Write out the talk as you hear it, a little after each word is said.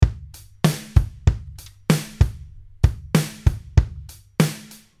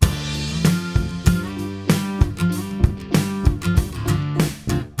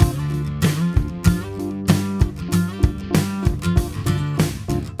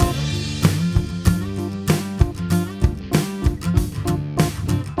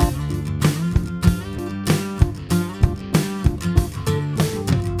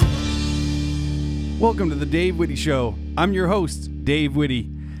Welcome to the Dave Whitty Show. I'm your host, Dave Whitty.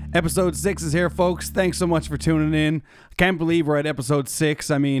 Episode 6 is here, folks. Thanks so much for tuning in. I can't believe we're at episode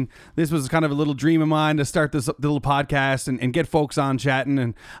 6. I mean, this was kind of a little dream of mine to start this little podcast and get folks on chatting,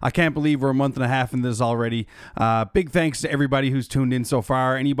 and I can't believe we're a month and a half in this already. Big thanks to everybody who's tuned in so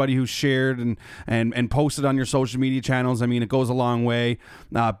far, anybody who's shared and posted on your social media channels. I mean, it goes a long way.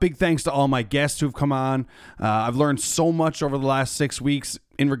 Big thanks to all my guests who've come on. I've learned so much over the last 6 weeks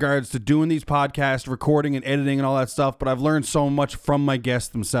in regards to doing these podcasts, recording and editing and all that stuff, but I've learned so much from my guests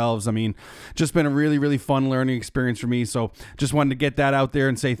themselves. I mean, just been a really, really fun learning experience for me, so just wanted to get that out there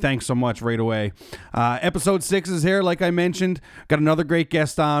and say thanks so much right away. Episode 6 is here, like I mentioned. Got another great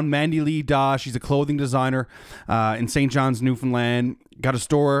guest on, Mandy Lee Dawe. She's a clothing designer in St. John's, Newfoundland. Got a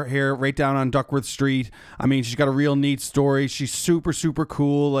store here right down on Duckworth Street. I mean, she's got a real neat story. She's super, super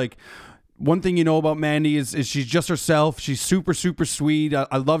cool. Like, one thing you know about Mandy is she's just herself. She's super, super sweet.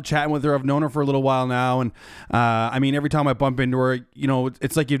 I love chatting with her. I've known her for a little while now. And I mean, every time I bump into her, you know,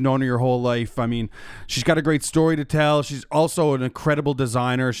 it's like you've known her your whole life. I mean, she's got a great story to tell. She's also an incredible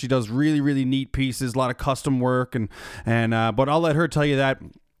designer. She does really, really neat pieces, a lot of custom work. But I'll let her tell you that.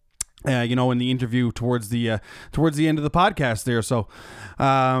 You know, in the interview towards the end of the podcast there. So,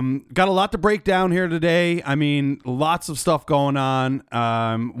 got a lot to break down here today. I mean, lots of stuff going on.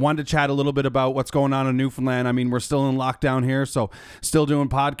 Wanted to chat a little bit about what's going on in Newfoundland. I mean, we're still in lockdown here, so still doing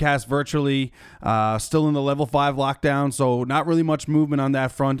podcasts virtually, still in the level 5 lockdown. So not really much movement on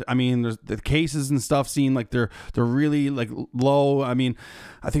that front. I mean, the cases and stuff seem like they're really like low. I mean,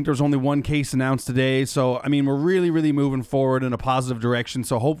 I think there's only one case announced today. So, I mean, we're really, really moving forward in a positive direction.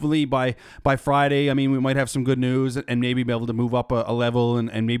 So hopefully by Friday, I mean, we might have some good news and maybe be able to move up a level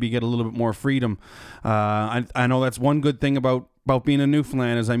and maybe get a little bit more freedom. I know that's one good thing about being in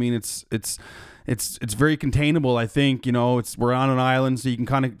Newfoundland is, I mean, it's very containable. I think, you know, we're on an island, so you can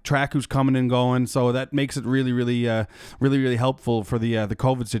kind of track who's coming and going. So that makes it really, really, really helpful for the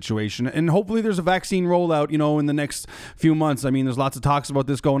COVID situation. And hopefully there's a vaccine rollout, you know, in the next few months. I mean, there's lots of talks about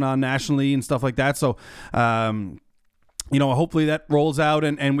this going on nationally and stuff like that. So, you know, hopefully that rolls out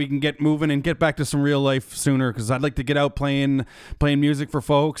and we can get moving and get back to some real life sooner, because I'd like to get out playing music for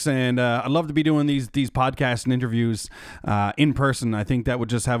folks, and I'd love to be doing these podcasts and interviews in person. I think that would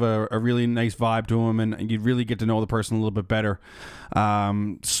just have a really nice vibe to them, and you'd really get to know the person a little bit better.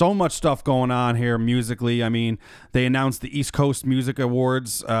 So much stuff going on here musically. I mean, they announced the East Coast Music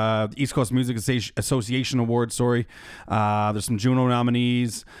Awards, the East Coast Music Association Awards, sorry. There's some Juno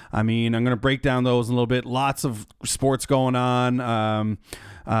nominees. I mean, I'm going to break down those a little bit. Lots of sports going on.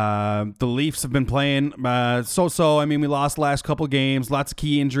 The Leafs have been playing so. I mean, we lost the last couple games, lots of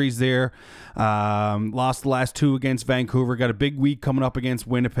key injuries there. Lost the last 2 against Vancouver, got a big week coming up against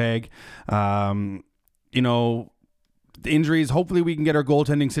Winnipeg. You know, the injuries, hopefully we can get our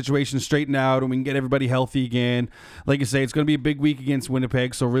goaltending situation straightened out and we can get everybody healthy again. Like you say, it's going to be a big week against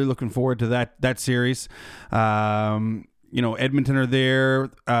Winnipeg, so really looking forward to that series. You know, Edmonton are there.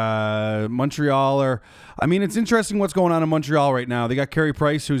 Montreal are. I mean, it's interesting what's going on in Montreal right now. They got Carey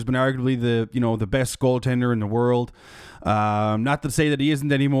Price, who's been arguably the best goaltender in the world. Not to say that he isn't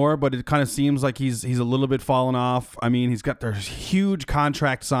anymore, but it kind of seems like he's a little bit fallen off. I mean, he's got their huge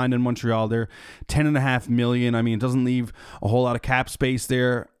contract signed in Montreal. They're $10.5 million. I mean, it doesn't leave a whole lot of cap space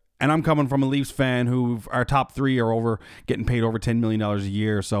there. And I'm coming from a Leafs fan who our top 3 are getting paid over $10 million a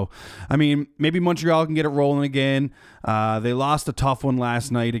year. So, I mean, maybe Montreal can get it rolling again. They lost a tough one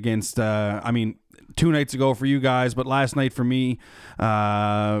last night against, 2 nights ago for you guys, but last night for me,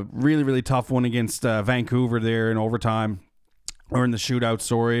 really, really tough one against Vancouver there in overtime. Or in the shootout,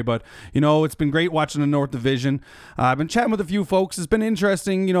 sorry. But, you know, it's been great watching the North Division. I've been chatting with a few folks. It's been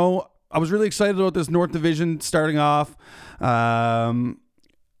interesting. You know, I was really excited about this North Division starting off.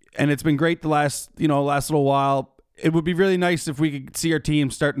 And it's been great the last little while. It would be really nice if we could see our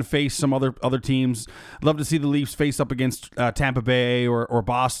team starting to face some other teams. I'd love to see the Leafs face up against Tampa Bay or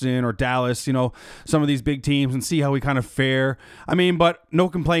Boston or Dallas, you know, some of these big teams, and see how we kind of fare. I mean, but no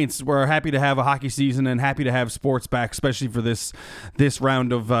complaints. We're happy to have a hockey season and happy to have sports back, especially for this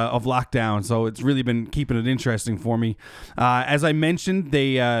round of lockdown. So it's really been keeping it interesting for me. As I mentioned,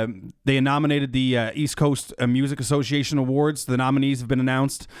 they nominated the East Coast Music Association Awards. The nominees have been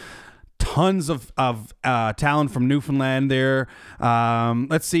announced. Tons of talent from Newfoundland there.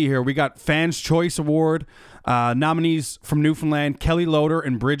 Let's see here. We got Fans Choice Award. Nominees from Newfoundland: Kelly Loader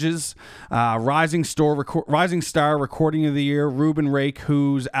and Bridges. Rising Star Recording of the Year: Ruben Rake,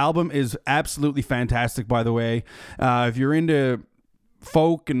 whose album is absolutely fantastic, by the way. If you're into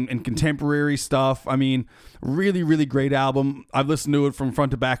folk and contemporary stuff. I mean, really, really great album. I've listened to it from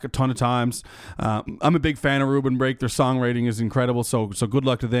front to back a ton of times. I'm a big fan of Reuben Brake. Their songwriting is incredible, so good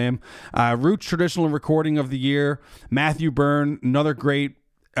luck to them. Roots Traditional Recording of the Year, Matthew Byrne, another great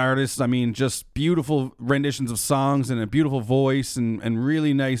artists. I mean, just beautiful renditions of songs and a beautiful voice and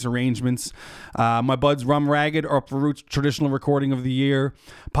really nice arrangements. My buds Rum Ragged are up for Roots Traditional Recording of the Year.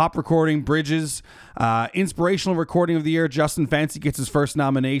 Pop Recording, Bridges. Inspirational Recording of the Year, Justin Fancy gets his first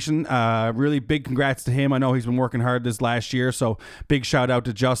nomination. Really big congrats to him. I know he's been working hard this last year, so big shout out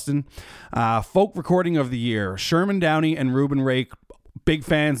to Justin. Folk Recording of the Year, Sherman Downey and Reuben Rake. Big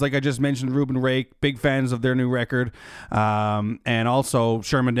fans, like I just mentioned, Reuben Rake, big fans of their new record. And also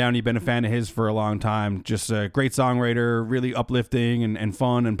Sherman Downey, been a fan of his for a long time. Just a great songwriter, really uplifting and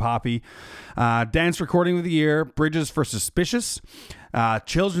fun and poppy. Dance Recording of the Year, Bridges for Suspicious.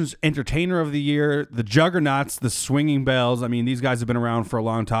 Children's Entertainer of the Year, the Juggernauts, the Swinging Bells. I mean, these guys have been around for a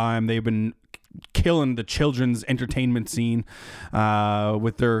long time. They've been killing the children's entertainment scene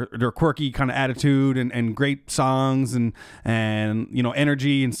with their quirky kind of attitude and great songs and you know,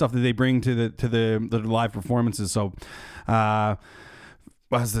 energy and stuff that they bring to the live performances. So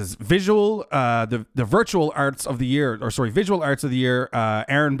what's this? Visual Virtual Arts of the Year, Visual Arts of the Year,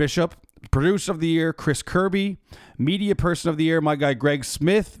 Aaron Bishop. Producer of the Year, Chris Kirby. Media Person of the Year, my guy Greg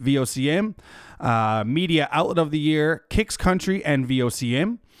Smith, VOCM. Media Outlet of the Year, Kicks Country and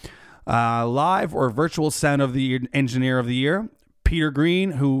VOCM. Live or Virtual Sound of the Year, Engineer of the Year, Peter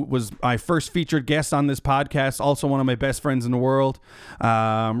Green, who was my first featured guest on this podcast, also one of my best friends in the world.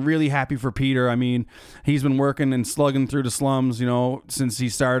 I'm really happy for Peter. I mean, he's been working and slugging through the slums, you know, since he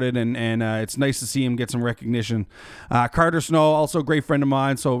started, and it's nice to see him get some recognition. Carter Snow, also a great friend of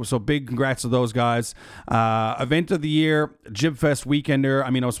mine, so big congrats to those guys. Event of the Year, Jibfest Weekender.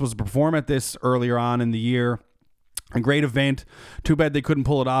 I mean, I was supposed to perform at this earlier on in the year. A great event. Too bad they couldn't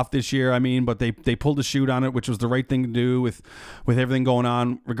pull it off this year. I mean, but they pulled the shoot on it, which was the right thing to do with everything going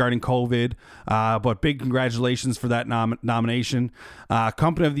on regarding COVID. But big congratulations for that nomination.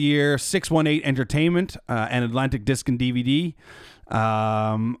 Company of the Year, 618 Entertainment and Atlantic Disc and DVD.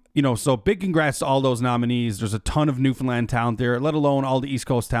 You know, so big congrats to all those nominees. There's a ton of Newfoundland talent there, let alone all the East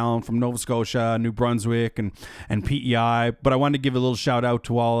Coast talent from Nova Scotia, New Brunswick, and PEI. But I wanted to give a little shout out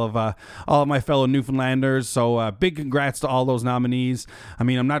to all of my fellow Newfoundlanders. So big congrats to all those nominees. I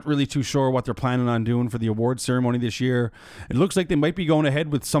mean, I'm not really too sure what they're planning on doing for the awards ceremony this year. It looks like they might be going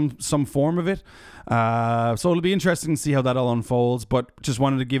ahead with some form of it. So it'll be interesting to see how that all unfolds, but just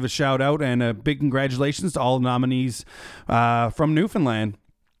wanted to give a shout out and a big congratulations to all the nominees from Newfoundland.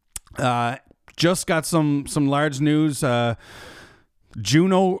 Just got some large news.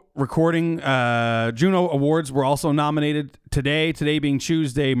 Juno Awards were also nominated today being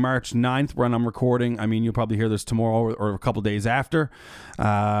Tuesday, March 9th, when I'm recording. I mean, you'll probably hear this tomorrow or a couple days after.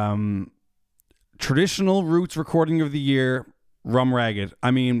 Traditional Roots Recording of the Year, Rum Ragged.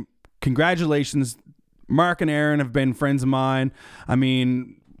 I mean, congratulations. Mark and Aaron have been friends of mine. I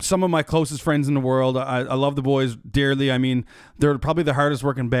mean, some of my closest friends in the world. I love the boys dearly. I mean, they're probably the hardest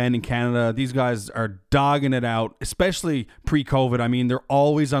working band in Canada. These guys are dogging it out, especially pre-COVID. I mean, they're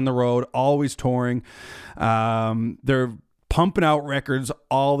always on the road, always touring. They're pumping out records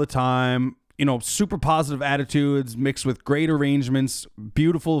all the time. You know, super positive attitudes mixed with great arrangements,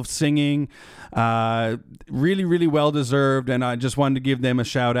 beautiful singing, really, really well deserved. And I just wanted to give them a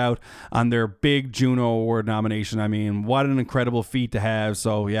shout out on their big Juno Award nomination. I mean, what an incredible feat to have.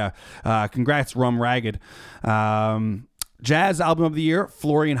 So yeah, congrats, Rum Ragged. Jazz Album of the Year,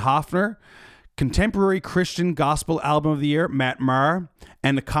 Florian Hoffner. Contemporary Christian Gospel Album of the Year, Matt Maher.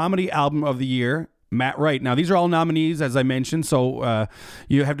 And the Comedy Album of the Year, Matt Wright. Now, these are all nominees, as I mentioned, so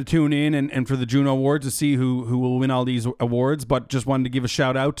you have to tune in and for the Juno Awards to see who will win all these awards, but just wanted to give a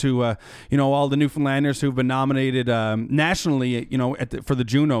shout out to, all the Newfoundlanders who've been nominated nationally, for the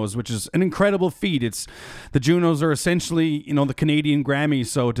Junos, which is an incredible feat. The Junos are essentially, the Canadian Grammys,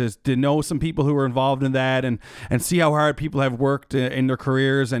 so to know some people who are involved in that and see how hard people have worked in their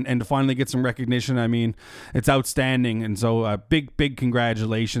careers and to finally get some recognition, I mean, it's outstanding, and so big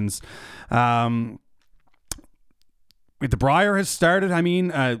congratulations. The Brier has started. I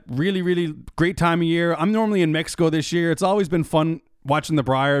mean, really, really great time of year. I'm normally in Mexico this year. It's always been fun watching the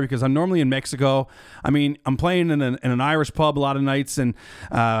Brier because I'm normally in Mexico. I mean, I'm playing in an Irish pub a lot of nights, and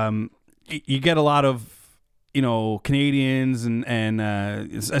you get a lot of Canadians and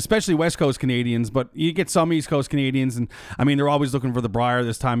especially West Coast Canadians, but you get some East Coast Canadians, and I mean, they're always looking for the Brier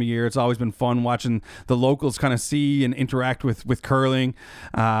this time of year. It's always been fun watching the locals kind of see and interact with curling.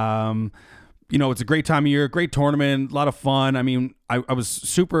 it's a great time of year, great tournament, a lot of fun. I mean, I was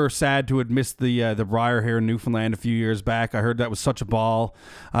super sad to have missed the Brier here in Newfoundland a few years back. I heard that was such a ball.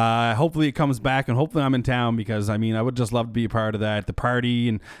 Hopefully it comes back, and hopefully I'm in town, because I mean, I would just love to be a part of that, the party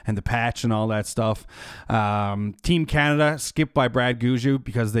and the patch and all that stuff. Team Canada skipped by Brad Guzhu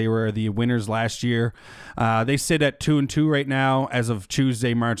because they were the winners last year. They sit at 2-2 right now as of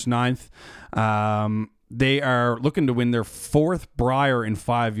Tuesday, March 9th. They are looking to win their 4th Brier in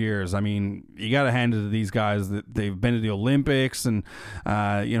 5 years. I mean, you got to hand it to these guys that they've been to the Olympics, and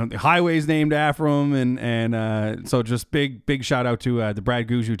the highway's named after them, and so just big shout out to the Brad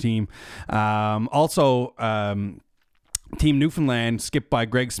Guzhu team. Also, Team Newfoundland, skipped by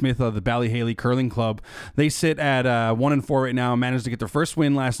Greg Smith of the Ballyhaley Curling Club. They sit at 1-4 right now and managed to get their first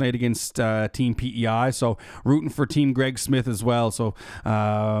win last night against Team PEI. So rooting for Team Greg Smith as well. So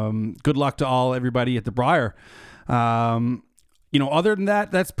good luck to everybody at the Brier. Other than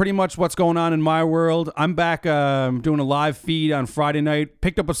that, that's pretty much what's going on in my world. I'm back doing a live feed on Friday night.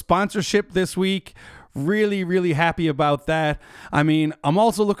 Picked up a sponsorship this week. Really, really happy about that. I mean, I'm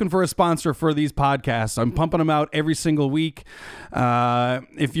also looking for a sponsor for these podcasts. I'm pumping them out every single week.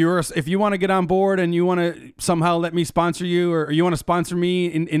 If you want to get on board and you want to somehow let me sponsor you, or you want to sponsor me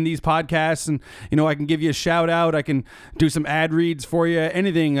in these podcasts, and I can give you a shout out, I can do some ad reads for you,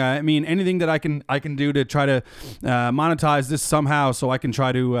 anything. Anything that I can do to try to monetize this somehow, so I can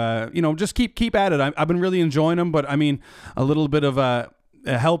try to just keep at it. I've been really enjoying them, but I mean, a little bit of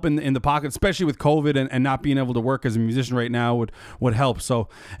help in the pocket, especially with COVID and not being able to work as a musician right now would help. So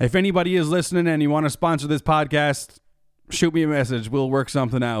if anybody is listening and you want to sponsor this podcast, shoot me a message. We'll work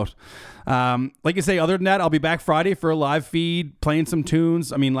something out. Like I say, other than that, I'll be back Friday for a live feed, playing some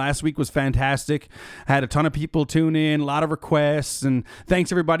tunes. I mean, last week was fantastic. Had a ton of people tune in, a lot of requests, and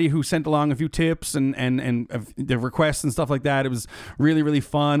thanks everybody who sent along a few tips and the requests and stuff like that. It was really, really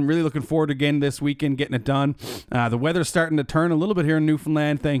fun. Really looking forward to again this weekend getting it done. The weather's starting to turn a little bit here in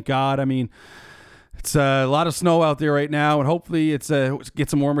Newfoundland, thank God. I mean, it's a lot of snow out there right now, and hopefully get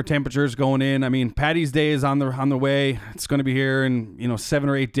some warmer temperatures going in. I mean, Paddy's Day is on the way. It's going to be here in 7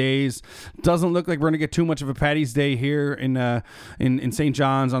 or 8 days. Doesn't look like we're going to get too much of a Paddy's Day here in St.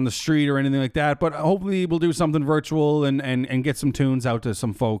 John's on the street or anything like that. But hopefully we'll do something virtual and get some tunes out to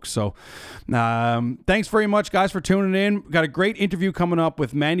some folks. So thanks very much, guys, for tuning in. We've got a great interview coming up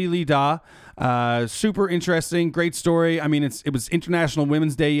with Mandy Lee Dawe. Super interesting, great story. I mean, it was International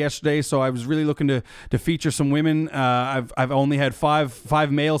Women's Day yesterday, so I was really looking to feature some women. I've only had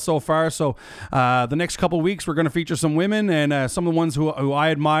five males so far, so the next couple weeks we're going to feature some women and some of the ones who I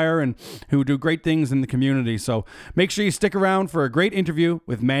admire and who do great things in the community. So make sure you stick around for a great interview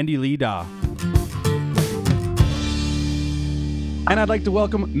with Mandy Lee Dawe. And I'd like to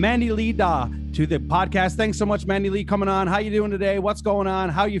welcome Mandy Lee Dawe to the podcast. Thanks so much, Mandy Lee, coming on. How you doing today? What's going on?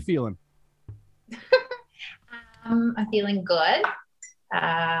 How you feeling? I'm feeling good.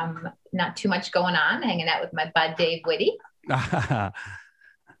 Not too much going on. Hanging out with my bud, Dave Whitty.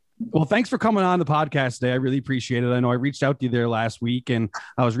 Well, thanks for coming on the podcast today. I really appreciate it. I know I reached out to you there last week, and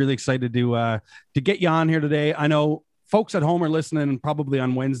I was really excited to get you on here today. I know folks at home are listening probably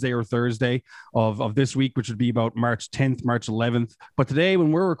on Wednesday or Thursday of this week, which would be about March 10th, March 11th. But today,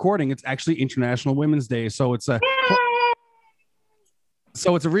 when we're recording, it's actually International Women's Day. So it's a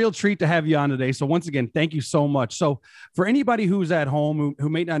real treat to have you on today. So once again, thank you so much. So for anybody who's at home who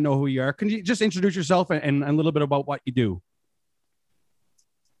may not know who you are, can you just introduce yourself and a little bit about what you do?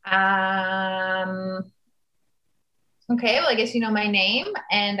 Okay, well, I guess you know my name,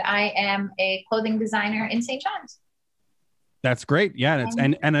 and I am a clothing designer in St. John's. That's great. Yeah,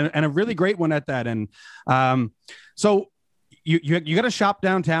 and a really great one at that. And so you got a shop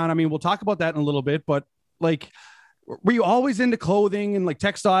downtown. I mean, we'll talk about that in a little bit, but like, were you always into clothing and like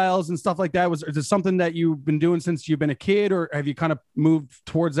textiles and stuff like that? Is it something that you've been doing since you've been a kid, or have you kind of moved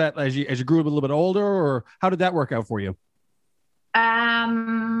towards that as you grew up a little bit older, or how did that work out for you?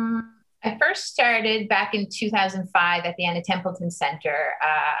 I first started back in 2005 at the Anna Templeton Center.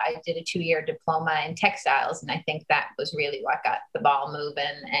 I did a 2-year diploma in textiles, and I think that was really what got the ball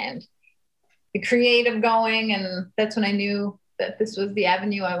moving and the creative going. And that's when I knew that this was the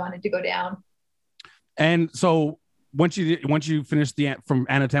avenue I wanted to go down. And so once you finished from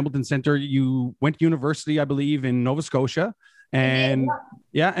Anna Templeton Center, you went to university, I believe, in Nova Scotia. And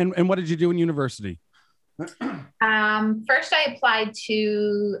and what did you do in university? First, I applied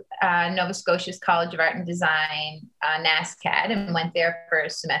to Nova Scotia's College of Art and Design, NASCAD, and went there for a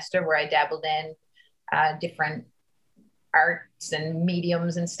semester where I dabbled in different arts and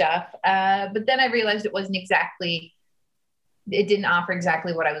mediums and stuff. But then I realized it wasn't exactly it didn't offer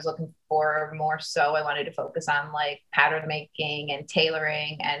exactly what I was looking for. More so, I wanted to focus on like pattern making and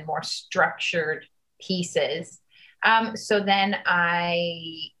tailoring and more structured pieces. So then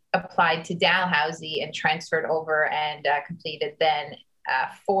I applied to Dalhousie and transferred over and completed then a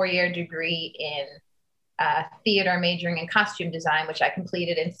 4-year degree in theater, majoring in costume design, which I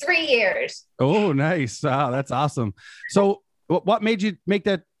completed in 3 years. Oh, nice. Wow, that's awesome. So what made you make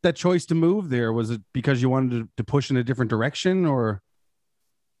that choice to move there? Was it because you wanted to push in a different direction, or?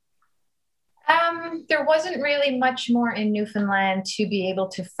 There wasn't really much more in Newfoundland to be able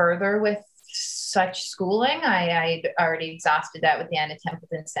to further with such schooling. I'd already exhausted that with the Anna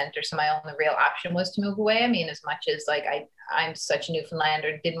Templeton Center, so my only real option was to move away. I mean, as much as like I'm such a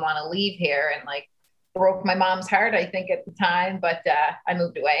Newfoundlander, didn't want to leave here, and like broke my mom's heart, I think, at the time, but I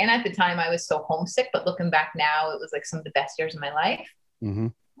moved away. And at the time I was so homesick, but looking back now, it was like some of the best years of my life. Mm-hmm.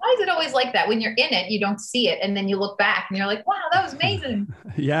 Why is it always like that? When you're in it, you don't see it. And then you look back and you're like, wow, that was amazing.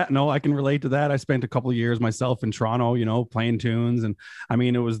 Yeah, no, I can relate to that. I spent a couple of years myself in Toronto, you know, playing tunes. And I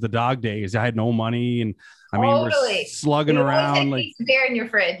mean, it was the dog days. I had no money. And I mean, we're slugging around. Like, case of beer in your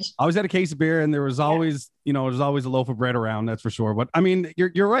fridge. I always had a case of beer, and there was always, you know, there's always a loaf of bread around. That's for sure. But I mean,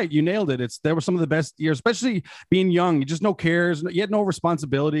 you're right. You nailed it. There were some of the best years, especially being young. You just no cares. You had no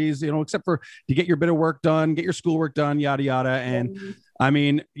responsibilities, you know, except for to get your bit of work done, get your schoolwork done, yada, yada. And I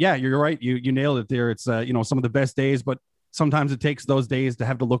mean, yeah, you're right. You nailed it there. It's, you know, some of the best days, but sometimes it takes those days to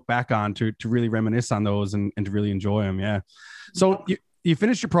have to look back on to really reminisce on those and to really enjoy them. Yeah. So you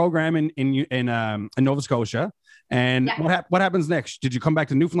finished your program in Nova Scotia, and what happens next? Did you come back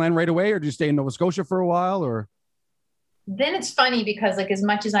to Newfoundland right away, or did you stay in Nova Scotia for a while, or? Then it's funny because like, as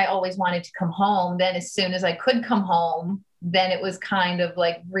much as I always wanted to come home, then as soon as I could come home, then it was kind of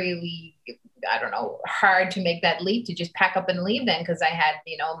like really, I don't know, hard to make that leap to just pack up and leave then, because I had,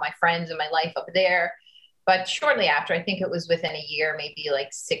 you know, my friends and my life up there. But shortly after, I think it was within a year, maybe like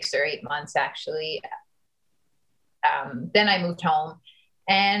 6 or 8 months, actually. Then I moved home,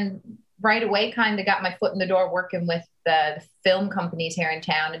 and right away kind of got my foot in the door working with the film companies here in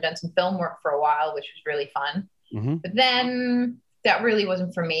town, and done some film work for a while, which was really fun. Mm-hmm. But then that really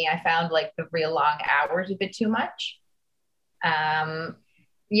wasn't for me. I found like the real long hours a bit too much.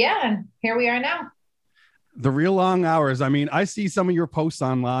 Yeah, and here we are now. The real long hours. I mean, I see some of your posts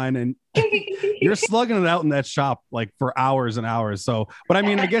online, and you're slugging it out in that shop like for hours and hours. So, but I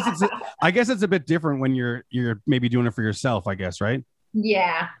mean, I guess it's a bit different when you're maybe doing it for yourself, I guess, right?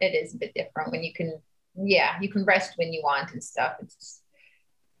 Yeah, it is a bit different when you can rest when you want and stuff.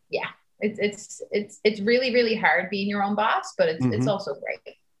 It's really, really hard being your own boss, but it's also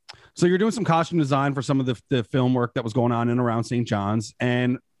great. So you're doing some costume design for some of the film work that was going on in and around St. John's.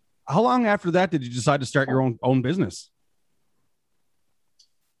 And how long after that did you decide to start your own business?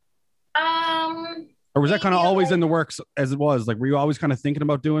 Or was that kind of always in the works as it was? Like, were you always kind of thinking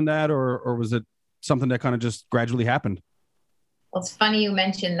about doing that, or was it something that kind of just gradually happened? Well, it's funny you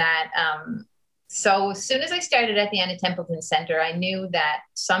mentioned that. So as soon as I started at the Anna Templeton Center, I knew that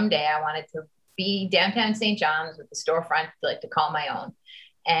someday I wanted to be downtown St. John's with the storefront, like to call my own.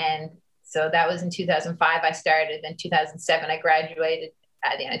 And so that was in 2005 I started. Then 2007 I graduated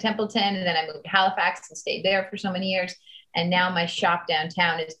at the Anna Templeton, and then I moved to Halifax and stayed there for so many years. And now my shop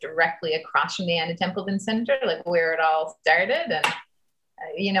downtown is directly across from the Anna Templeton Center, like where it all started. And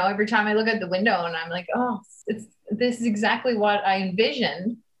you know, every time I look out the window and I'm like, oh, this is exactly what I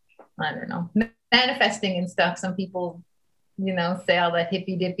envisioned. I don't know, manifesting and stuff. Some people, you know, say all that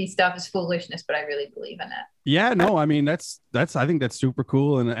hippy dippy stuff is foolishness, but I really believe in it. Yeah, no, I mean, that's, I think that's super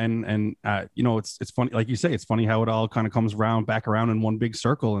cool. And you know, it's funny. Like you say, it's funny how it all kind of comes back around in one big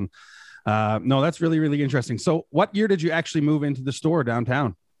circle. And no, that's really, really interesting. So what year did you actually move into the store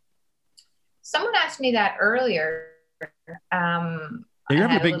downtown? Someone asked me that earlier. You're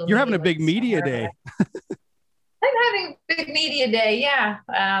having a big media day. I'm having a big media day. Yeah.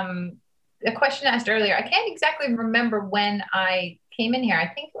 A question asked earlier. I can't exactly remember when I came in here. I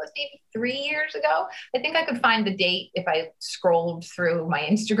think it was maybe 3 years ago. I think I could find the date if I scrolled through my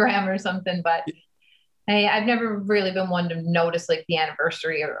Instagram or something, but I've never really been one to notice like the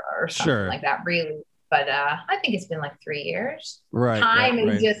anniversary or something like that, really. But I think it's been like 3 years. Right. Time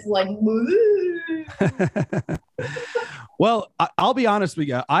is just like, well, I'll be honest with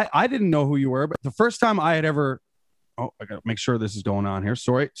you. I didn't know who you were, but the first time I had ever, I gotta make sure this is going on here.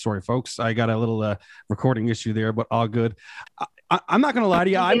 Sorry, folks. I got a little recording issue there, but all good. I'm not gonna lie to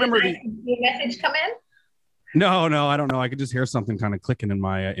you. I remember the message come in. No, I don't know. I could just hear something kind of clicking in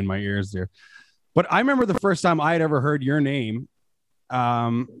my ears there. But I remember the first time I had ever heard your name.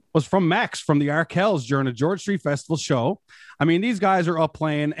 was from Max from the Arkells during a George Street Festival show. I mean, these guys are up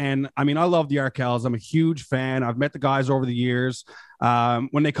playing, and I mean, I love the Arkells. I'm a huge fan. I've met the guys over the years.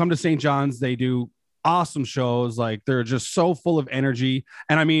 When they come to St. John's, they do awesome shows. Like, they're just so full of energy.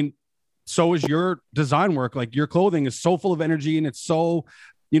 And I mean, so is your design work. Like, your clothing is so full of energy, and it's so,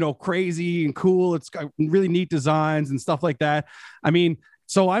 crazy and cool. It's got really neat designs and stuff like that. I mean,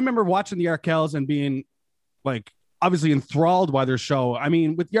 so I remember watching the Arkells and being like, obviously enthralled by their show. I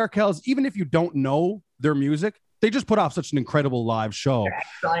mean, with the Arkells, even if you don't know their music, they just put off such an incredible live show.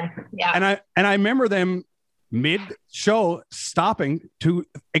 Excellent. Yeah. And I remember them mid-show stopping to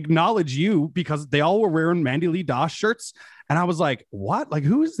acknowledge you because they all were wearing Mandy Lee Dawe shirts. And I was like, what? Like,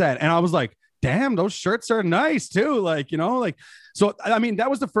 who is that? And I was like, damn, those shirts are nice too. Like, so, I mean, that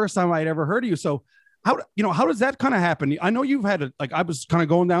was the first time I'd ever heard of you. So how does that kind of happen? I know you've had I was kind of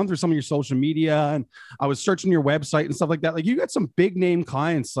going down through some of your social media, and I was searching your website and stuff like that. Like, you got some big name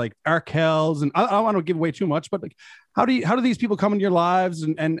clients like Arkells, and I don't want to give away too much, but like, how do these people come into your lives,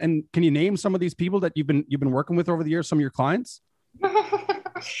 and can you name some of these people that you've been working with over the years, some of your clients?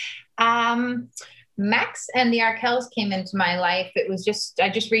 Max and the Arkells came into my life. I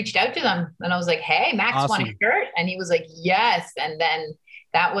just reached out to them, and I was like, hey, Max, awesome. Want a shirt? And he was like, yes. And then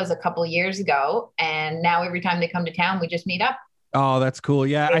that was a couple of years ago. And now every time they come to town, we just meet up. Oh, that's cool.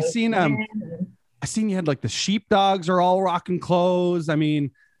 Yeah. I seen you had like the sheepdogs are all rocking clothes. I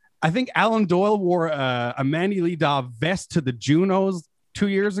mean, I think Alan Doyle wore a Mandy Lee Dawe vest to the Junos 2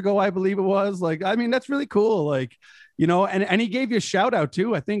 years ago, I believe it was. Like, I mean, that's really cool. Like, and he gave you a shout out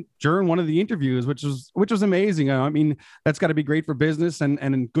too, I think, during one of the interviews, which was amazing. I mean, that's got to be great for business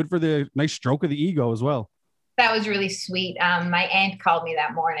and good for the nice stroke of the ego as well. That was really sweet. My aunt called me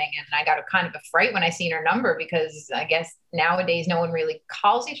that morning, and I got a kind of a fright when I seen her number, because I guess nowadays no one really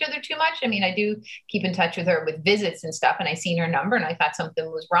calls each other too much. I mean, I do keep in touch with her with visits and stuff, and I seen her number and I thought something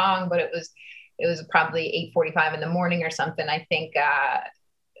was wrong, but it was probably 8:45 in the morning or something. I think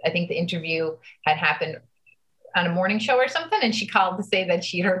the interview had happened on a morning show or something, and she called to say that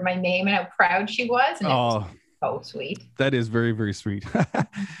she heard my name and how proud she was. And it was so sweet. That is very, very sweet.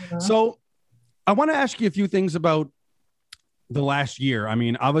 So I want to ask you a few things about the last year. I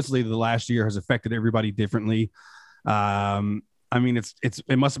mean, obviously the last year has affected everybody differently. I mean,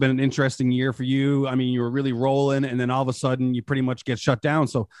 it must have been an interesting year for you. I mean, you were really rolling, and then all of a sudden you pretty much get shut down.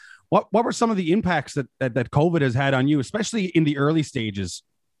 So what were some of the impacts that COVID has had on you, especially in the early stages?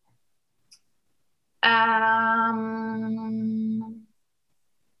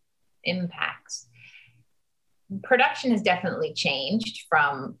 Impacts. Production has definitely changed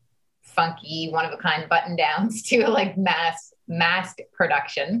from funky one-of-a-kind button downs to like mass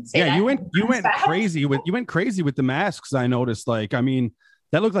production. You went crazy with the masks. I noticed. Like, I mean,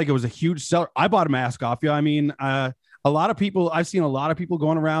 that looked like it was a huge seller. I bought a mask off you. I mean, I've seen a lot of people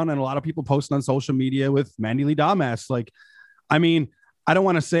going around, and a lot of people posting on social media with Mandy Lee Dawe masks. Like, I mean, I don't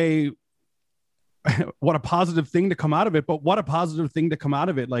want to say what a positive thing to come out of it, but what a positive thing to come out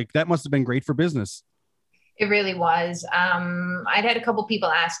of it. Like, that must have been great for business. It really was. I'd had a couple people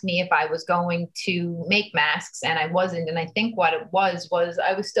ask me if I was going to make masks, and I wasn't. And I think what it was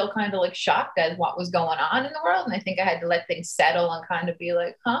I was still kind of like shocked at what was going on in the world. And I think I had to let things settle and kind of be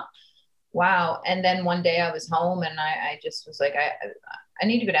like, wow. And then one day I was home, and I just was like, I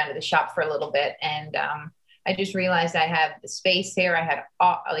need to go down to the shop for a little bit. And I just realized I have the space here. I had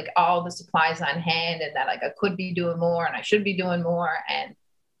all the supplies on hand, and that like I could be doing more, and I should be doing more. And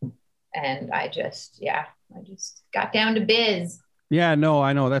I just got down to biz. Yeah, no,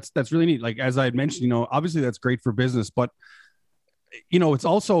 I know that's really neat. Like, as I had mentioned, obviously that's great for business, but it's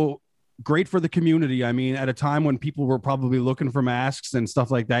also great for the community. I mean, at a time when people were probably looking for masks and stuff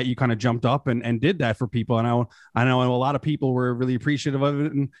like that, you kind of jumped up and did that for people. And I know a lot of people were really appreciative of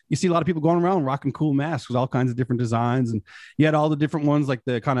it. And you see a lot of people going around rocking cool masks with all kinds of different designs. And you had all the different ones, like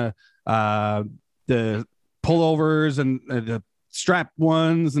the kind of the pullovers and the strap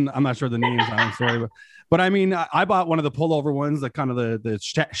ones. And I'm not sure the names. I'm sorry, but I mean, I bought one of the pullover ones, that kind of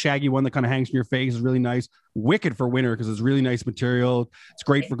the shaggy one that kind of hangs from your face. Is really nice. Wicked for winter because it's really nice material. It's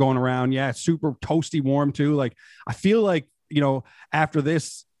great for going around. Yeah, it's super toasty warm too. Like, I feel like, after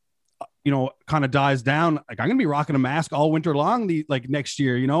this, kind of dies down, like I'm gonna be rocking a mask all winter long next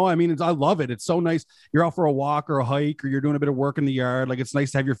year. I mean, I love it. It's so nice. You're out for a walk or a hike, or you're doing a bit of work in the yard. Like, it's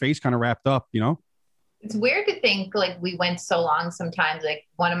nice to have your face kind of wrapped up. It's weird to think like we went so long sometimes. Like,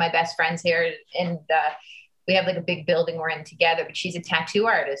 one of my best friends here, and we have like a big building we're in together, but she's a tattoo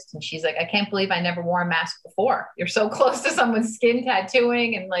artist, and she's like, I can't believe I never wore a mask before. You're so close to someone's skin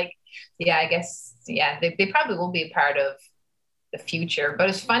tattooing. And like, yeah, I guess, yeah, they probably will be a part of the future. But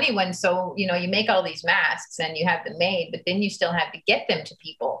it's funny when, so, you know, you make all these masks and you have them made, but then you still have to get them to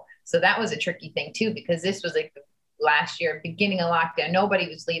people. So that was a tricky thing too, because this was like last year, beginning of lockdown, nobody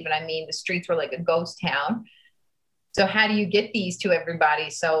was leaving. I mean, the streets were like a ghost town. So how do you get these to everybody?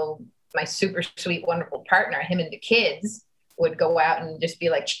 So my super sweet, wonderful partner, him and the kids would go out and just be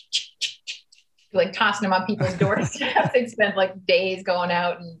like tossing them on people's doorsteps. They'd spend like days going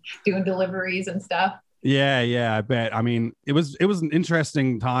out and doing deliveries and stuff. Yeah, I bet. I mean, it was an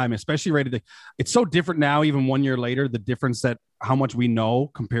interesting time, especially it's so different now, even 1 year later, the difference that how much we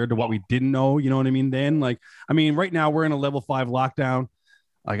know compared to what we didn't know, you know what I mean? Then, like, I mean, right now we're in a level 5 lockdown.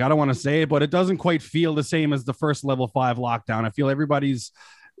 Like, I don't want to say it, but it doesn't quite feel the same as the first level 5 lockdown. I feel everybody's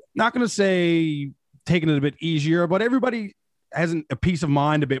not going to say taking it a bit easier, but everybody has a peace of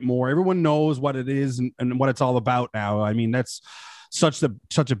mind a bit more. Everyone knows what it is and what it's all about now. I mean, that's such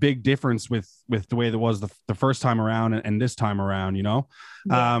a big difference with the way that was the first time around and this time around, you know?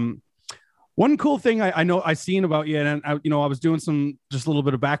 Yeah. One cool thing I know I seen about you, and I was doing just a little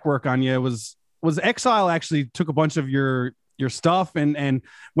bit of back work on you, was Exile actually took a bunch of your stuff, and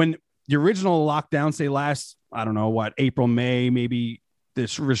when the original lockdown, say last, I don't know what, April, May, maybe the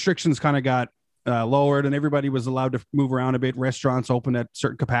restrictions kind of got lowered and everybody was allowed to move around a bit, restaurants open at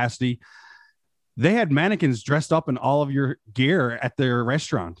certain capacity, they had mannequins dressed up in all of your gear at their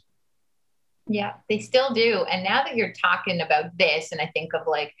restaurant. Yeah, they still do. And now that you're talking about this, and I think of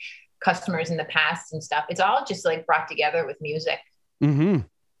like customers in the past and stuff, it's all just like brought together with music. Mm-hmm.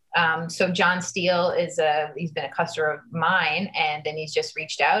 So John Steele he's been a customer of mine, and then he's just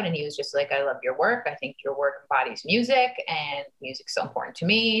reached out and he was just like, I love your work. I think your work embodies music, and music's so important to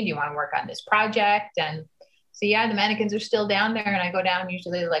me. Do you want to work on this project? And so, yeah, the mannequins are still down there, and I go down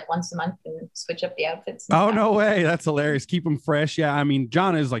usually like once a month and switch up the outfits. Oh, stuff. No way. That's hilarious. Keep them fresh. Yeah. I mean,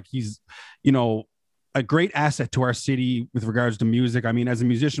 John is like, he's, you know, a great asset to our city with regards to music. I mean, as a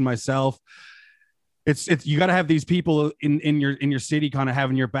musician myself, it's you got to have these people in your city kind of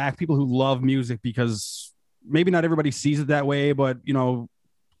having your back, people who love music, because maybe not everybody sees it that way, but, you know,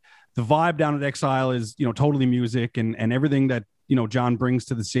 the vibe down at Exile is, you know, totally music, and everything that, you know, John brings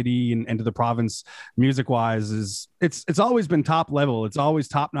to the city and to the province music wise is it's always been top level. It's always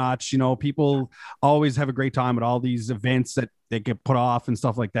top notch. You know, people always have a great time at all these events that they get put off and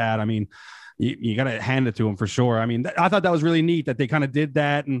stuff like that. I mean, you got to hand it to them for sure. I mean, I thought that was really neat that they kind of did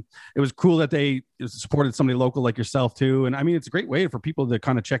that. And it was cool that they supported somebody local like yourself too. And I mean, it's a great way for people to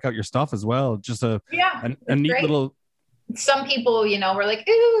kind of check out your stuff as well. Just a neat great. Little. Some people, you know, were like,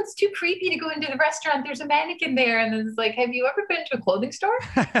 ooh, it's too creepy to go into the restaurant. There's a mannequin there. And it's like, have you ever been to a clothing store?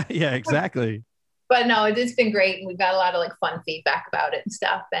 Yeah, exactly. But no, it's been great. And we've got a lot of like fun feedback about it and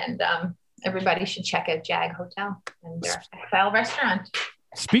stuff. And everybody should check out Jag Hotel and their Exile restaurant.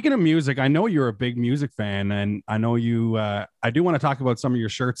 Speaking of music, I know you're a big music fan, and I know you, I do want to talk about some of your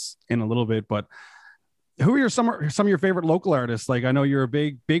shirts in a little bit, but who are some of your favorite local artists? Like, I know you're a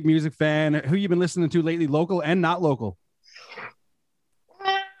big music fan. Who you've been listening to lately, local and not local?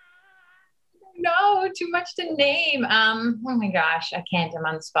 No, too much to name. Oh my gosh, I can't. I'm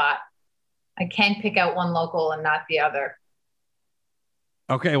on the spot. I can't pick out one local and not the other.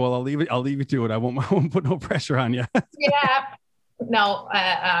 Okay, well, I'll leave you to it. I won't put no pressure on you. Yeah. No,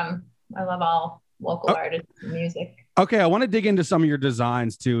 I love all local artists and music. Okay, I want to dig into some of your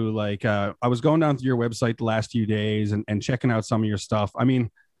designs too. Like, I was going down to your website the last few days and checking out some of your stuff. I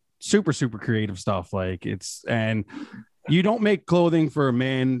mean, super creative stuff. Like, and you don't make clothing for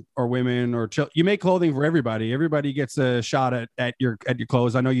men or women or you make clothing for everybody. Everybody gets a shot at your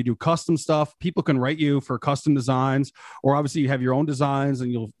clothes. I know you do custom stuff. People can write you for custom designs, or obviously you have your own designs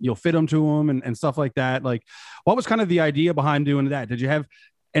and you'll fit them to them and stuff like that. Like, what was kind of the idea behind doing that? Did you have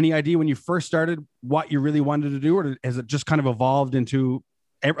any idea when you first started what you really wanted to do, or has it just kind of evolved into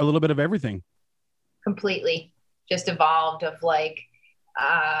a little bit of everything? Completely just evolved of like,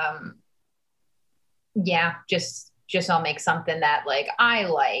 just I'll make something that like I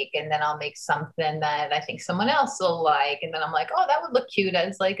like, and then I'll make something that I think someone else will like, and then I'm like, oh, that would look cute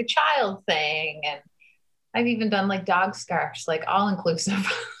as like a child thing. And I've even done like dog scarves, like all inclusive.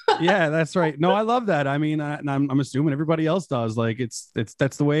 Yeah, that's right. No, I love that. I mean, I'm assuming everybody else does. Like,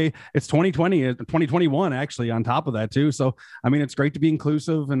 that's the way. It's 2020, 2021 actually on top of that too. So I mean, it's great to be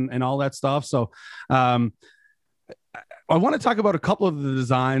inclusive and all that stuff. So I want to talk about a couple of the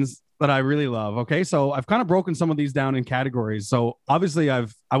designs that I really love. Okay, so I've kind of broken some of these down in categories. So obviously I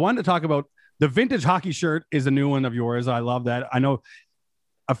wanted to talk about the vintage hockey shirt is a new one of yours. I love that. I know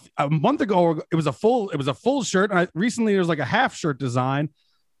a month ago it was a full shirt. And recently there's like a half shirt design.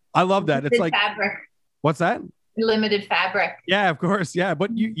 I love that. It's like fabric. What's that? Limited fabric. Yeah, of course. Yeah,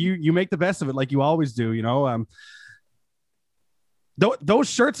 but you make the best of it like you always do. You know, Those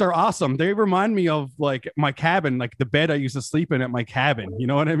shirts are awesome. They remind me of like my cabin, like the bed I used to sleep in at my cabin. You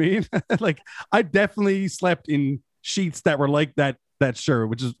know what I mean? Like I definitely slept in sheets that were like that shirt,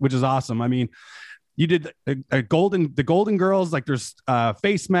 which is awesome. I mean, you did the Golden Girls, like there's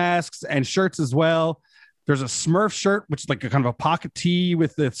face masks and shirts as well. There's a Smurf shirt, which is like a kind of a pocket tee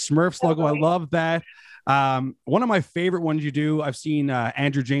with the Smurfs logo. I love that. One of my favorite ones you do, I've seen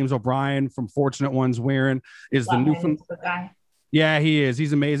Andrew James O'Brien from Fortunate Ones wearing, is the Newfoundland guy. Yeah, he is.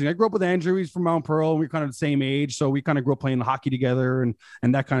 He's amazing. I grew up with Andrew. He's from Mount Pearl. We're kind of the same age, so we kind of grew up playing hockey together and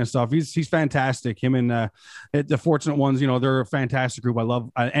that kind of stuff. He's fantastic. Him and the Fortunate Ones, you know, they're a fantastic group. I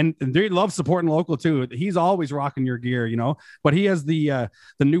love and they love supporting local too. He's always rocking your gear, you know. But he has the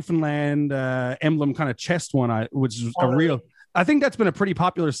Newfoundland emblem kind of chest one, which is a real. I think that's been a pretty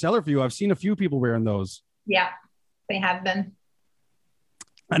popular seller for you. I've seen a few people wearing those. Yeah, they have been.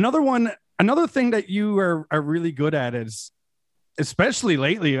 Another thing that you are really good at is, especially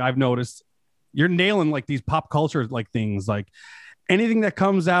lately, I've noticed you're nailing like these pop culture like things, like anything that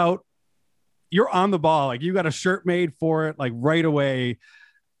comes out, you're on the ball. Like you got a shirt made for it, like right away.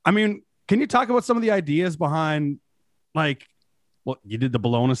 I mean, can you talk about some of the ideas behind, like, well, you did the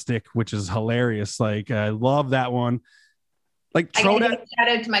bologna stick, which is hilarious. Like, I love that one. Like, shout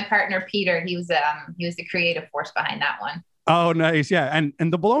out to my partner Peter. He was the creative force behind that one. Oh, nice. Yeah. And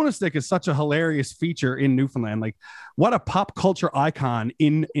the bologna stick is such a hilarious feature in Newfoundland. Like, what a pop culture icon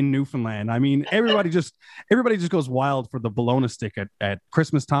in Newfoundland. I mean, everybody just goes wild for the bologna stick at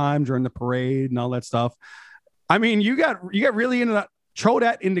Christmas time during the parade and all that stuff. I mean, you got really into that. Throw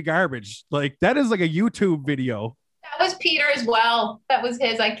that into garbage. Like, that is like a YouTube video. That was Peter as well. That was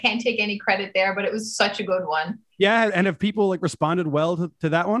his. I can't take any credit there, but it was such a good one. Yeah. And have people like responded well to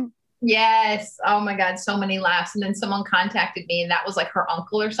that one? Yes. Oh my God. So many laughs. And then someone contacted me and that was like her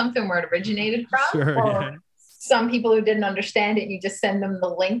uncle or something where it originated from. Sure, or yeah. Some people who didn't understand it, you just send them the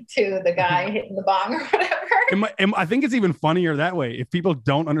link to the guy hitting the bong or whatever. I think it's even funnier that way. If people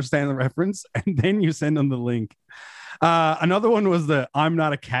don't understand the reference and then you send them the link. Another one was the I'm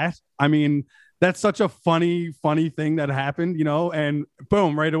not a cat. I mean, that's such a funny thing that happened, you know, and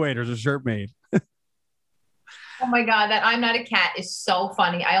boom, right away, there's a shirt made. Oh my God, that I'm not a cat is so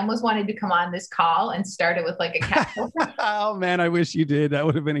funny. I almost wanted to come on this call and start it with like a cat. Oh man, I wish you did. That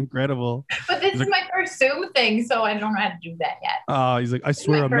would have been incredible. But this is my first Zoom thing, so I don't know how to do that yet. Oh, he's like, I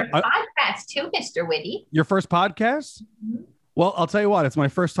swear. My first podcast too, Mr. Whitty. Your first podcast? Mm-hmm. Well, I'll tell you what, it's my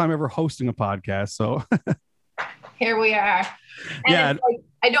first time ever hosting a podcast. So here we are. And yeah. It's like,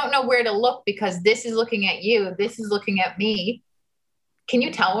 I don't know where to look because this is looking at you. This is looking at me. Can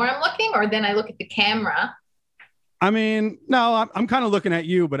you tell where I'm looking? Or then I look at the camera. I mean, no, I'm kind of looking at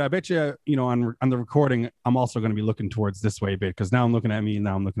you, but I bet you, you know, on the recording, I'm also going to be looking towards this way a bit because now I'm looking at me and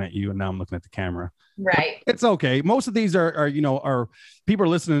now I'm looking at you and now I'm looking at the camera. Right. But it's okay. Most of these are people are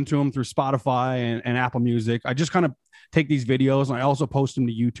listening to them through Spotify and Apple Music. I just kind of take these videos and I also post them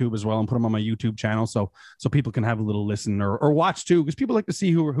to YouTube as well and put them on my YouTube channel. So people can have a little listen or watch too, because people like to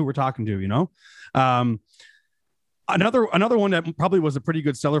see who we're talking to, you know? Another one that probably was a pretty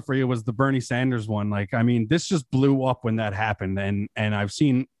good seller for you was the Bernie Sanders one. Like, I mean, this just blew up when that happened. And I've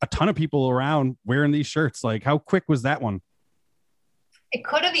seen a ton of people around wearing these shirts. Like, how quick was that one? It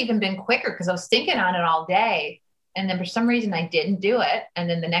could have even been quicker because I was thinking on it all day. And then for some reason I didn't do it. And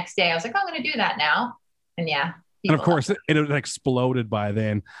then the next day I was like, I'm going to do that now. And yeah. And of course it had exploded by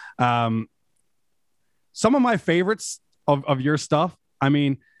then. Some of my favorites of your stuff. I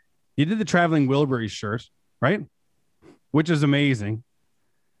mean, you did the Traveling Wilburys shirt, right? Which is amazing.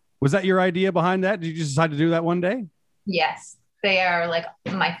 Was that your idea behind that? Did you just decide to do that one day? Yes. They are like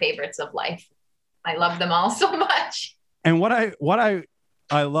my favorites of life. I love them all so much. And what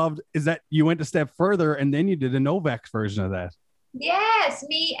I loved is that you went a step further and then you did a Novak version of that. Yes,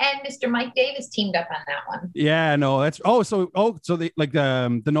 me and Mr. Mike Davis teamed up on that one. Yeah, no, so they like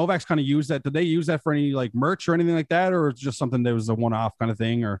the Novaks kind of use that. Did they use that for any like merch or anything like that, or it's just something that was a one-off kind of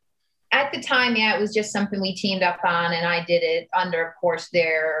thing? Or at the time, yeah, it was just something we teamed up on, and I did it under, of course,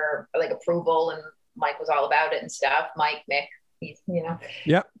 their like approval, and Mike was all about it and stuff. Mike, Mick, he's, you know,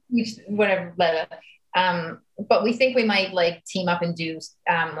 yeah, whatever. But we think we might like team up and do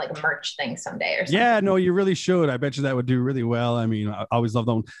like a merch thing someday or something. Yeah, no, you really should. I bet you that would do really well. I mean, I always love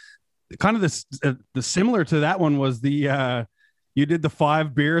them. Kind of this, the similar to that one was the you did the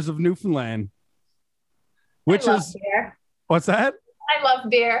 5 beers of Newfoundland, which is beer. What's that? I love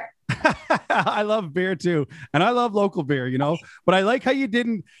beer. I love beer too, and I love local beer, you know. But I like how you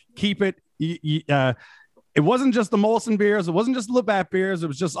didn't keep it. It wasn't just the Molson beers. It wasn't just the Labatt beers. It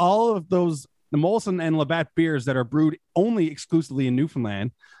was just all of those. The Molson and Labatt beers that are brewed only exclusively in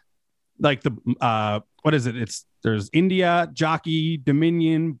Newfoundland. like the what is it? There's India, Jockey,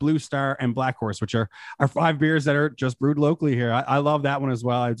 Dominion, Blue Star, and Black Horse, which are 5 beers that are just brewed locally here. I love that one as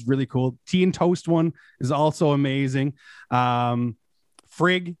well. It's really cool. Tea and Toast one is also amazing.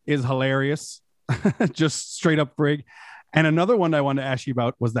 Frig is hilarious. Just straight up Frig. And another one I wanted to ask you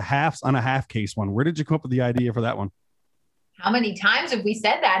about was the halves on a half case one. Where did you come up with the idea for that one? How many times have we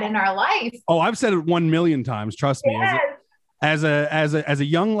said that in our life? Oh, I've said it 1 million times. Trust me. Yes. As a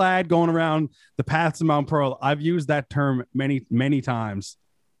young lad going around the paths of Mount Pearl, I've used that term many times.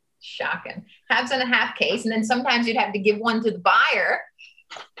 Shocking. Halves and a half case, and then sometimes you'd have to give one to the buyer.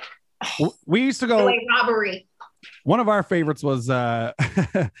 We used to go like robbery. One of our favorites was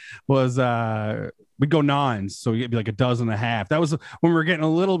we'd go nines, so it'd be like a dozen and a half. That was when we were getting a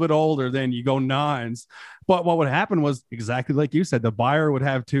little bit older. Then you go nines, but what would happen was exactly like you said. The buyer would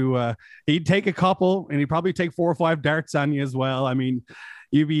have to he'd take a couple, and he'd probably take 4 or 5 darts on you as well. I mean,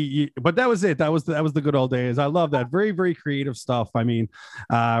 but that was it. That was the good old days. I love that. Very, very creative stuff. I mean,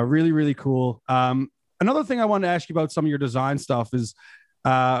 really, really cool. Another thing I wanted to ask you about some of your design stuff is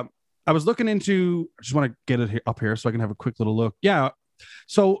I was looking into. I just want to get it up here so I can have a quick little look. Yeah.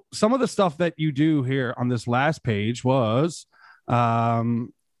 So some of the stuff that you do here on this last page was they're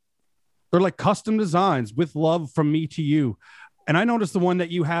like custom designs with love from me to you. And I noticed the one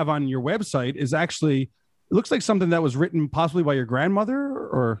that you have on your website is actually, it looks like something that was written possibly by your grandmother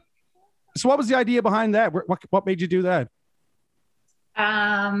or so. What was the idea behind that? What made you do that?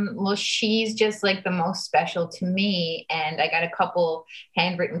 Well, she's just like the most special to me. And I got a couple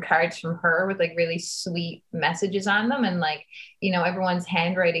handwritten cards from her with like really sweet messages on them. And like, you know, everyone's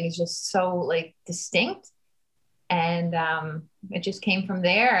handwriting is just so like distinct. And it just came from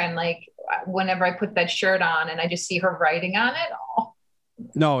there. And like, whenever I put that shirt on and I just see her writing on it. Oh.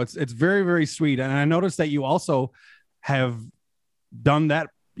 No, it's very, very sweet. And I noticed that you also have done that,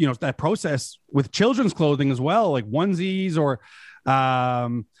 you know, that process with children's clothing as well, like onesies or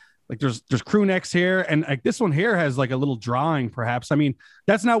like there's crew necks here, and like this one here has like a little drawing perhaps. I mean,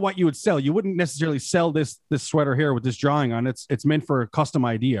 that's not what you would sell. You wouldn't necessarily sell this sweater here with this drawing on. It's meant for a custom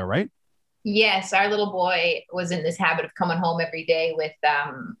idea, right? Yes, our little boy was in this habit of coming home every day with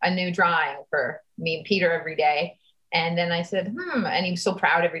a new drawing for me and Peter every day. And then I said, and he was so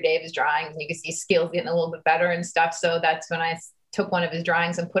proud every day of his drawings, and you could see his skills getting a little bit better and stuff. So that's when I took one of his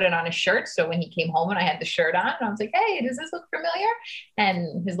drawings and put it on a shirt. So when he came home and I had the shirt on, I was like, hey, does this look familiar?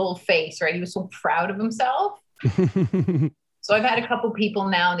 And his little face, right? He was so proud of himself. So I've had a couple people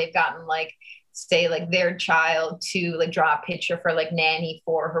now, and they've gotten like, say like their child to like draw a picture for like Nanny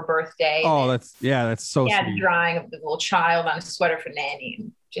for her birthday. Oh, that's so sweet. The drawing of the little child on a sweater for Nanny,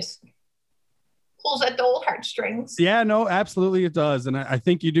 and just pulls at the old heartstrings. Yeah, no, absolutely it does. And I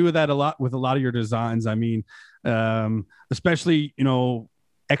think you do that a lot with a lot of your designs. I mean, especially, you know,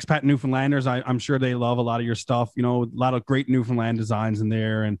 expat Newfoundlanders, I'm sure they love a lot of your stuff, you know, a lot of great Newfoundland designs in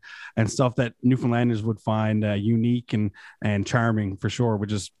there and stuff that Newfoundlanders would find unique and charming for sure,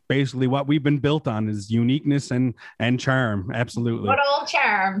 which is basically what we've been built on is uniqueness and charm. Absolutely. What old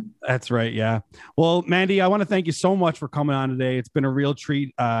charm. That's right. Yeah. Well, Mandy, I want to thank you so much for coming on today. It's been a real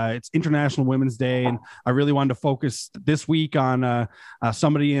treat. It's International Women's Day, and I really wanted to focus this week on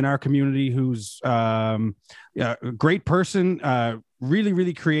somebody in our community who's a great person, really,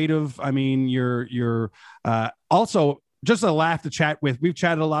 really creative. I mean, you're also just a laugh to chat with. We've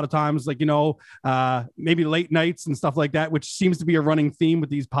chatted a lot of times, like, you know, maybe late nights and stuff like that, which seems to be a running theme with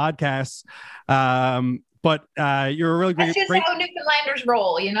these podcasts. But you're a really great. That's just how Newfoundlanders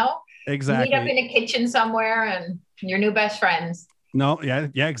roll, you know? Exactly. You meet up in a kitchen somewhere and you're new best friends. No, yeah,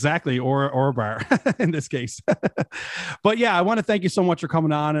 exactly. Or a bar in this case. But yeah, I want to thank you so much for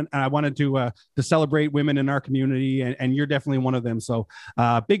coming on, and I wanted to celebrate women in our community, and you're definitely one of them. So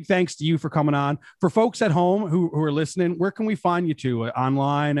big thanks to you for coming on. For folks at home who are listening, where can we find you to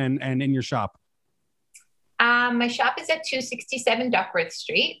online and in your shop? My shop is at 267 Duckworth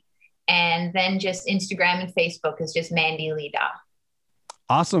Street, and then just Instagram and Facebook is just Mandy Lee Dawe.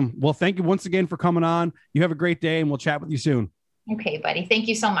 Awesome. Well, thank you once again for coming on. You have a great day, and we'll chat with you soon. Okay, buddy. Thank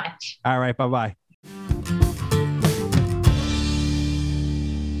you so much. All right. Bye-bye.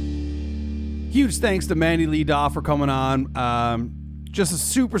 Huge thanks to Mandy Lee Dawe for coming on. Just a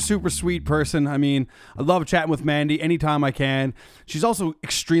super, super sweet person. I mean, I love chatting with Mandy anytime I can. She's also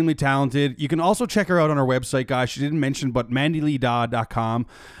extremely talented. You can also check her out on her website, guys. She didn't mention, but mandyleedawe.com.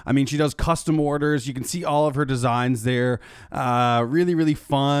 I mean, she does custom orders. You can see all of her designs there. Really, really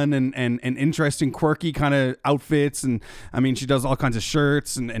fun and interesting, quirky kind of outfits. And I mean, she does all kinds of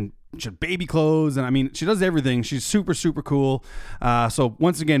shirts and baby clothes, and I mean, she does everything. She's super, super cool. So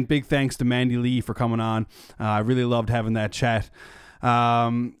once again, big thanks to Mandy Lee for coming on. I really loved having that chat.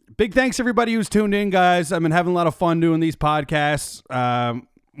 Big thanks to everybody who's tuned in, guys. I've been having a lot of fun doing these podcasts.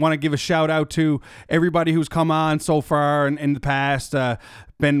 Want to give a shout out to everybody who's come on so far and in the past.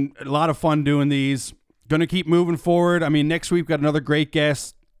 Been a lot of fun doing these. Going to keep moving forward. I mean, next week we've got another great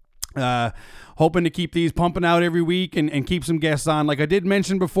guest. Hoping to keep these pumping out every week and keep some guests on. Like I did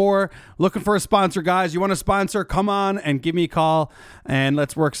mention before, looking for a sponsor, guys. You want a sponsor? Come on and give me a call and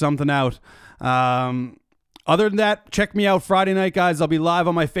let's work something out. Other than that, check me out Friday night, guys. I'll be live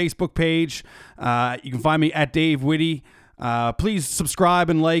on my Facebook page. You can find me at Dave Whitty. Please subscribe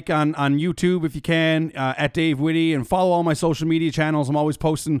and like on YouTube if you can, at Dave Whitty, and follow all my social media channels. I'm always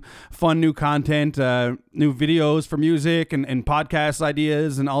posting fun new content, new videos for music and podcast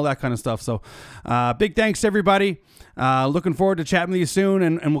ideas and all that kind of stuff. So big thanks to everybody. Looking forward to chatting with you soon,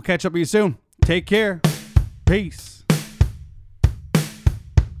 and we'll catch up with you soon. Take care. Peace.